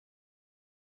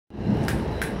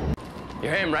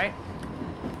You're him, right?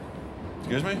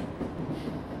 Excuse me?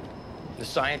 The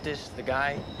scientist, the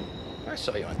guy? I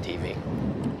saw you on TV.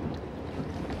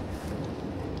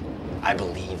 I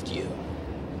believed you.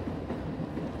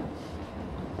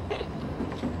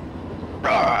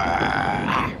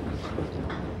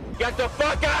 Get the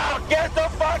fuck out! Get the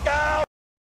fuck out!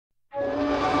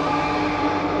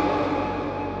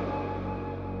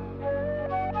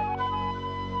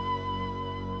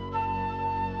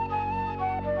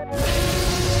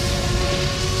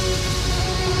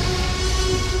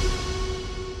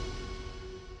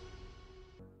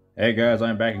 Hey guys,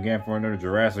 I'm back again for another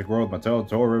Jurassic World Mattel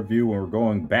toy review, and we're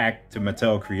going back to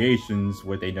Mattel Creations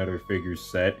with another figure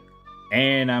set.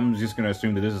 And I'm just going to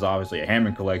assume that this is obviously a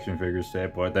Hammond Collection figure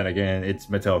set, but then again, it's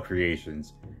Mattel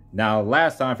Creations. Now,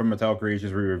 last time from Mattel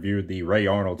Creations, we reviewed the Ray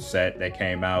Arnold set that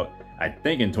came out, I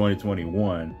think in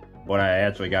 2021, but I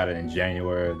actually got it in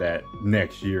January of that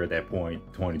next year at that point,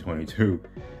 2022.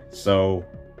 So,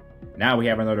 now we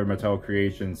have another Mattel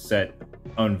Creations set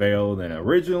unveiled, and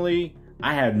originally,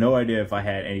 I had no idea if I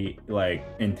had any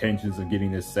intentions of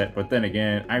getting this set, but then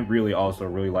again, I also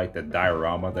really like the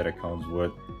diorama that it comes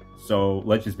with. So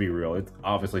let's just be real, it's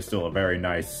obviously still a very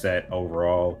nice set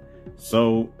overall.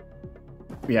 So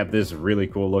we have this really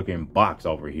cool looking box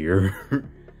over here,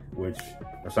 which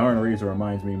for some reason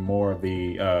reminds me more of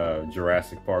the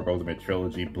Jurassic Park Ultimate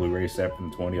Trilogy Blu-ray set from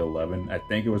 2011. I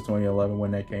think it was 2011 when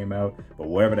that came out, but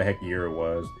whatever the heck year it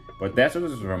was. But that's what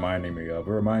this is reminding me of.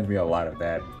 It reminds me a lot of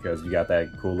that because you got that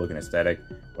cool looking aesthetic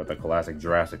with the classic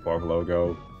Jurassic Park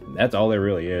logo. And that's all it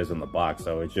really is in the box.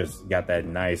 So it's just got that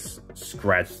nice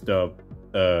scratched up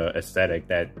aesthetic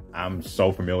that I'm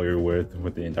so familiar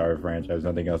with the entire franchise.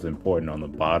 Nothing else important on the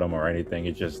bottom or anything.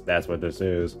 It's just, that's what this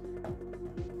is.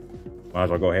 Might as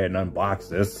well go ahead and unbox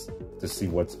this to see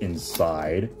what's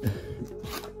inside.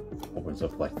 Opens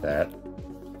up like that.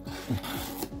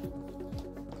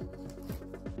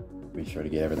 Be sure to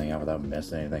get everything out without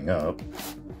messing anything up.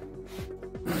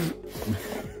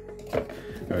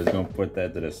 I was gonna put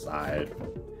that to the side.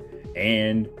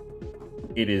 And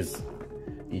it is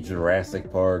the Jurassic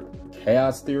Park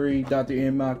Chaos Theory Dr.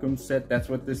 Ian Malcolm set. That's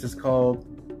what this is called.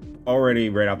 Already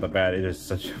right off the bat, it is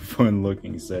such a fun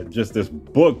looking set. Just this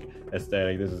book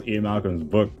aesthetic. This is Ian Malcolm's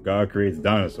book, God Creates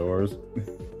Dinosaurs.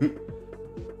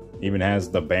 Even has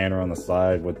the banner on the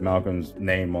side with Malcolm's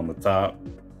name on the top.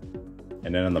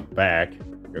 And then on the back,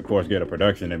 you of course get a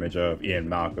production image of Ian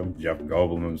Malcolm, Jeff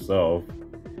Goldblum himself,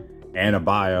 and a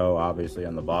bio, obviously,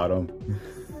 on the bottom.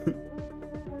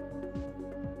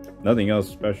 Nothing else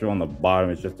special on the bottom.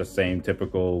 It's just the same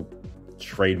typical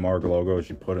trademark logos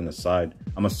you put on the side.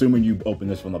 I'm assuming you open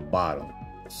this from the bottom.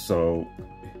 So,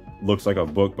 looks like a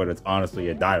book, but it's honestly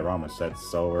a diorama set.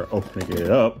 So we're opening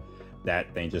it up.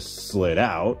 That thing just slid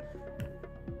out.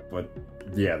 But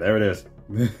yeah, there it is.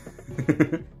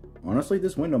 Honestly,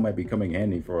 this window might be coming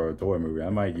handy for a toy movie. I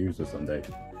might use this someday.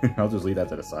 I'll just leave that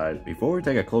to the side. Before we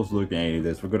take a close look at any of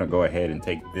this, we're gonna go ahead and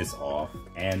take this off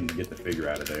and get the figure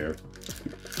out of there.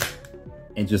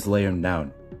 And just lay him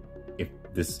down. If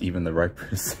this is even the right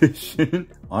position.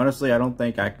 Honestly, I don't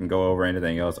think I can go over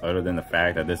anything else other than the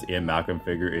fact that this Ian Malcolm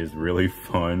figure is really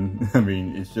fun. I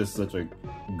mean, it's just such a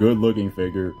good looking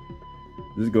figure.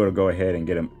 Just gonna go ahead and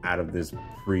get him out of this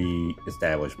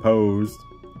pre-established pose.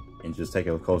 And just take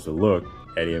a closer look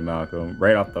at Ian Malcolm.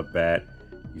 Right off the bat,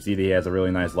 you see that he has a really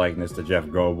nice likeness to Jeff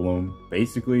Goldblum.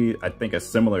 Basically, I think a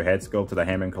similar head sculpt to the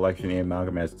Hammond Collection Ian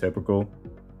Malcolm as typical.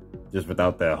 Just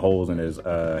without the holes in his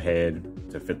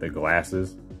head to fit the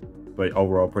glasses. But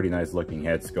overall, pretty nice looking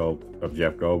head sculpt of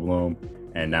Jeff Goldblum.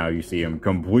 And now you see him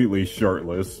completely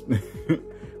shirtless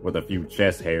with a few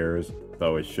chest hairs.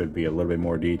 Though it should be a little bit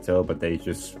more detailed, but they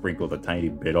just sprinkled a tiny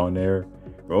bit on there.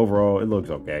 But overall, it looks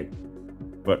okay.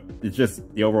 But it's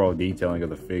just, the overall detailing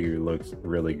of the figure looks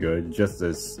really good. Just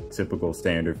as typical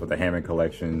standard for the Hammond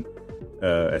Collection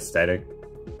aesthetic.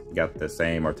 Got the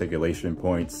same articulation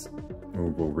points,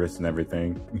 movable wrists and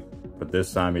everything. But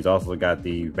this time he's also got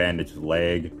the bandaged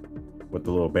leg with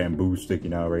the little bamboo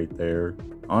sticking out right there.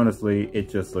 Honestly, it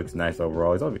just looks nice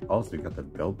overall. He's also got the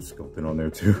belt sculpting on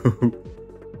there too.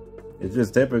 It's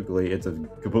just typically, it's a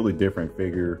completely different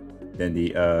figure than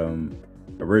the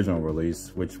original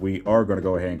release, which we are going to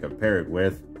go ahead and compare it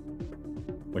with,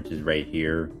 which is right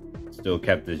here. Still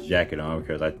kept his jacket on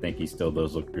because I think he still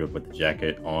does look good with the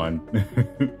jacket on.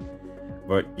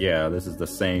 But yeah, this is the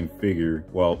same figure.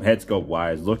 Well, head sculpt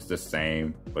wise looks the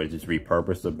same, but it's just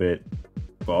repurposed a bit.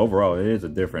 But overall, it is a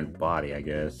different body, I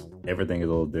guess. Everything is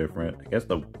a little different. I guess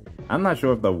I'm not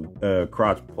sure if the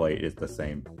crotch plate is the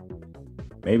same.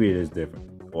 Maybe it is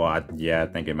different. Well, yeah, I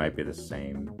think it might be the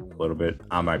same a little bit.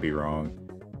 I might be wrong.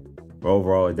 But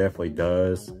overall, it definitely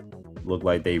does look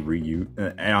like they reuse,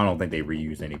 and I don't think they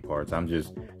reuse any parts. I'm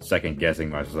just second guessing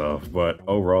myself, but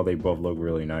overall, they both look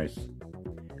really nice.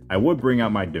 I would bring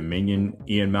out my Dominion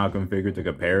Ian Malcolm figure to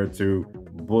compare it to,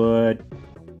 but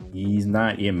he's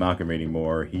not Ian Malcolm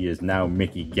anymore. He is now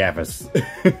Mickey Gaffis,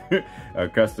 a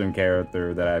custom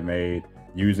character that I made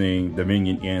using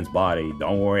Dominion Ian's body.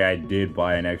 Don't worry, I did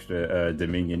buy an extra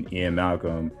Dominion Ian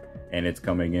Malcolm, and it's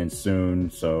coming in soon,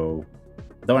 so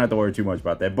don't have to worry too much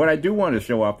about that. But I do want to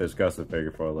show off this custom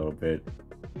figure for a little bit.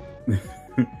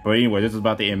 But anyway, this is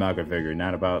about the Ian Malcolm figure,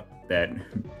 not about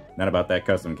that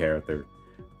custom character.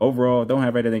 Overall, don't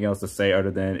have anything else to say other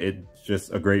than it's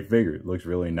just a great figure. It looks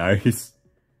really nice.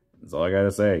 That's all I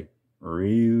gotta say.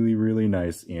 Really, really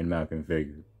nice Ian Malcolm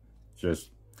figure. Just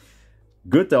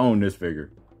good to own this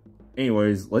figure.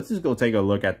 Anyways, let's just go take a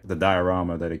look at the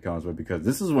diorama that it comes with, because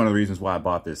this is one of the reasons why I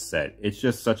bought this set. It's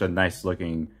just such a nice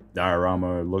looking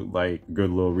diorama. It looked like a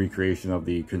good little recreation of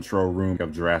the control room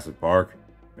of Jurassic Park.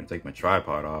 I'm gonna take my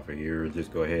tripod off of here and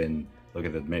just go ahead and look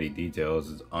at the many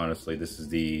details. Honestly, this is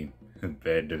the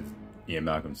bed that Ian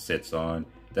Malcolm sits on.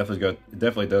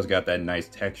 Definitely does got that nice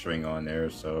texturing on there,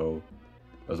 so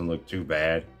doesn't look too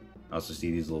bad. I also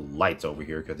see these little lights over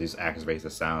here because this activates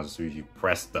the sounds as soon as you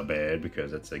press the bed,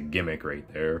 because it's a gimmick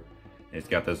right there. And it's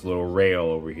got this little rail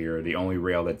over here, the only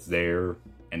rail that's there,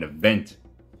 and a vent,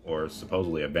 or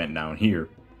supposedly a vent down here.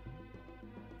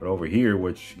 But over here,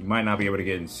 which you might not be able to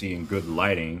get and see in good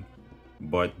lighting,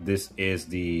 but this is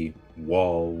the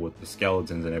wall with the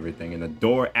skeletons and everything, and the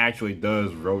door actually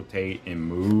does rotate and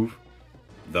move,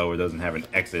 though it doesn't have an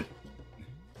exit,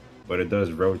 but it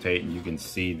does rotate, and you can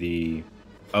see the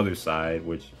other side,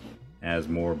 which has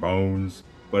more bones.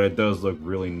 But it does look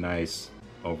really nice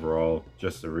overall.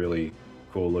 Just a really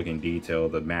cool looking detail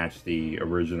to match the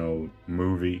original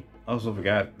movie. Also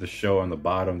forgot to show on the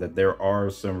bottom that there are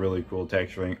some really cool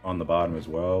texturing on the bottom as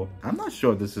well. I'm not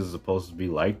sure if this is supposed to be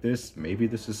like this. Maybe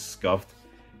this is scuffed.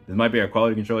 This might be a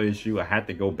quality control issue. I had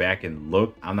to go back and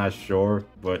look. I'm not sure,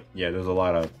 but yeah, there's a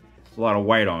lot of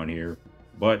white on here.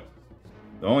 But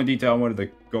the only detail I wanted to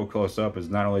go close up is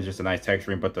not only just a nice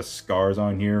texturing, but the scars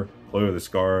on here. Clearly the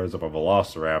scars of a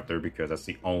velociraptor, because that's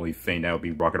the only thing that would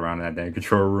be walking around in that damn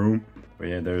control room. But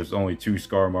yeah, there's only 2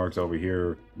 scar marks over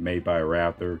here made by a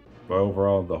raptor. But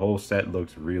overall, the whole set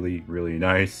looks really, really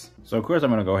nice. So of course, I'm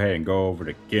gonna go ahead and go over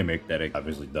the gimmick that it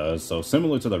obviously does. So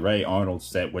similar to the Ray Arnold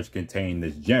set, which contained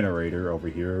this generator over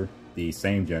here, the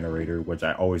same generator, which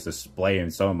I always display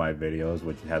in some of my videos,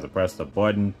 which has a press the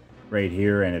button right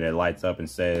here, and it lights up and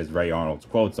says Ray Arnold's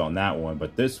quotes on that one.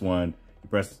 But this one, you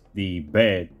press the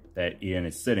bed that Ian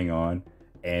is sitting on,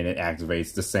 and it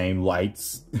activates the same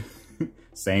lights,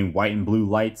 same white and blue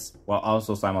lights, while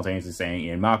also simultaneously saying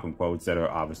Ian Malcolm quotes that are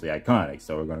obviously iconic.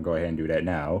 So we're going to go ahead and do that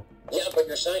now. Yeah, but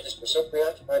your scientists were so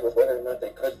preoccupied with whether or not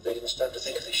they could, they didn't stop to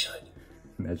think if they should.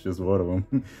 That's just one of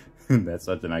them. That's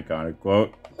such an iconic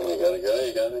quote. When you gotta go,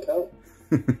 you gotta go.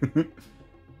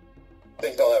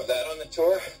 Think they'll have that on the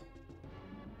tour?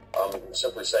 I'm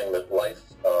simply saying that life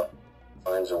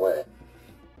finds a way.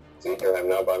 See, here I am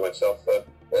now by myself,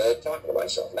 talking to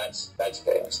myself. That's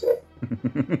famous there.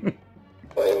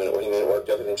 Wait a minute, what do you mean it worked?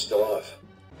 Everything's still off.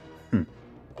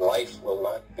 Life will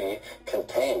not be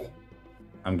contained.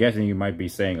 I'm guessing you might be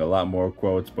saying a lot more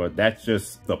quotes, but that's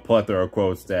just the plethora of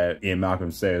quotes that Ian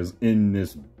Malcolm says in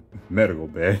this medical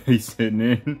bed he's sitting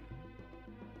in.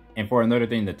 And for another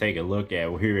thing to take a look at,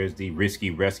 well, here is the Risky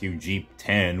Rescue Jeep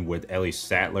 10 with Ellie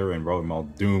Sattler and Robert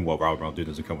Muldoon. Well, Robert Muldoon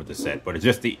doesn't come with the set, but it's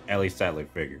just the Ellie Sattler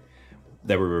figure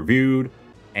that we reviewed.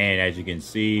 And as you can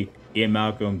see, Ian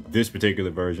Malcolm, this particular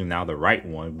version, now the right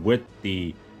one with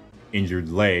the injured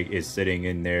leg, is sitting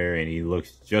in there, and he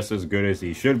looks just as good as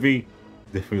he should be.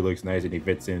 Definitely looks nice, and he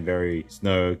fits in very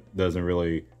snug, doesn't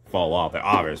really fall off.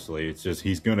 Obviously, it's just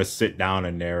he's gonna sit down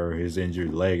in there, his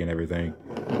injured leg and everything.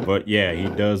 But yeah, he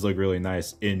does look really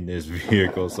nice in this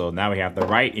vehicle. So now we have the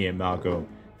right Ian Malcolm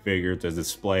figure to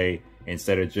display,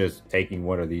 instead of just taking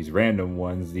one of these random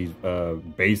ones, these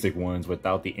basic ones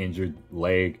without the injured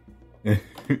leg.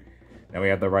 Now we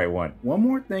have the right one. One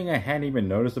more thing I hadn't even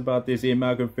noticed about this Ian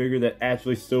Malcolm figure that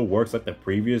actually still works like the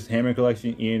previous Hammer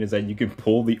Collection Ian is that you can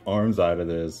pull the arms out of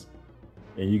this.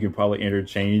 And you can probably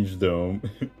interchange them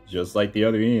just like the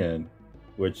other Ian.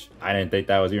 Which I didn't think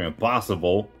that was even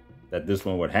possible, that this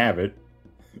one would have it.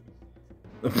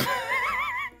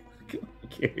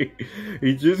 Okay,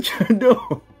 he just got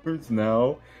the arms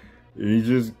now. He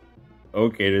just...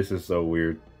 Okay, this is so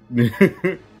weird.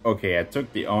 Okay, I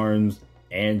took the arms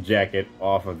and jacket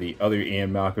off of the other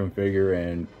Ian Malcolm figure,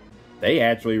 and they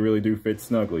actually really do fit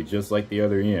snugly, just like the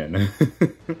other Ian.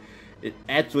 it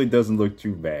actually doesn't look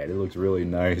too bad. It looks really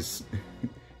nice.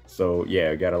 So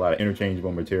yeah, got a lot of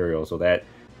interchangeable material. So that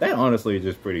honestly is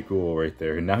just pretty cool right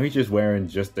there. And now he's just wearing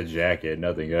just the jacket,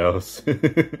 nothing else.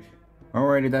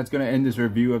 Alrighty, that's going to end this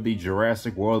review of the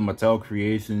Jurassic World Mattel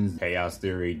Creations Chaos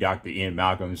Theory Dr. Ian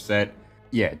Malcolm set.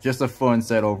 Yeah, just a fun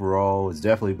set overall. It's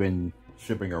definitely been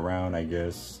shipping around, I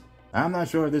guess. I'm not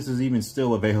sure if this is even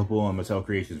still available on Mattel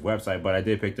Creations website, but I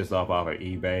did pick this up off of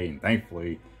eBay, and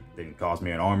thankfully it didn't cost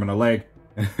me an arm and a leg.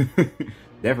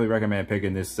 Definitely recommend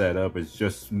picking this set up. It's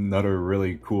just another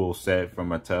really cool set from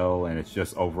Mattel, and it's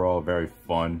just overall very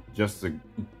fun. Just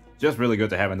really good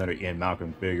to have another Ian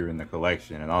Malcolm figure in the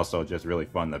collection, and also just really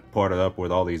fun to part it up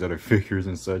with all these other figures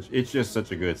and such. It's just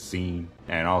such a good scene,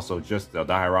 and also just the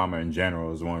diorama in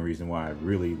general is one reason why I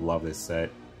really love this set.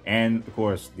 And of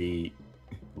course the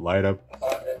light up.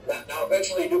 Now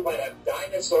eventually you do plan to have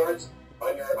dinosaurs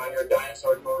on your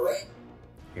dinosaur tour, right?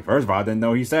 Okay, first of all, I didn't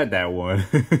know he said that one.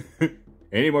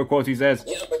 Any more quotes he says?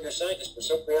 Yeah, but your scientists were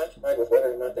so preoccupied with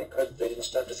whether or not they could, they didn't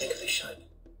stop to think if they should.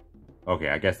 Okay,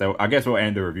 I guess we'll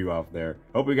end the review off there.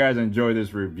 Hope you guys enjoyed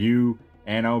this review,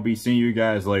 and I'll be seeing you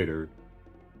guys later.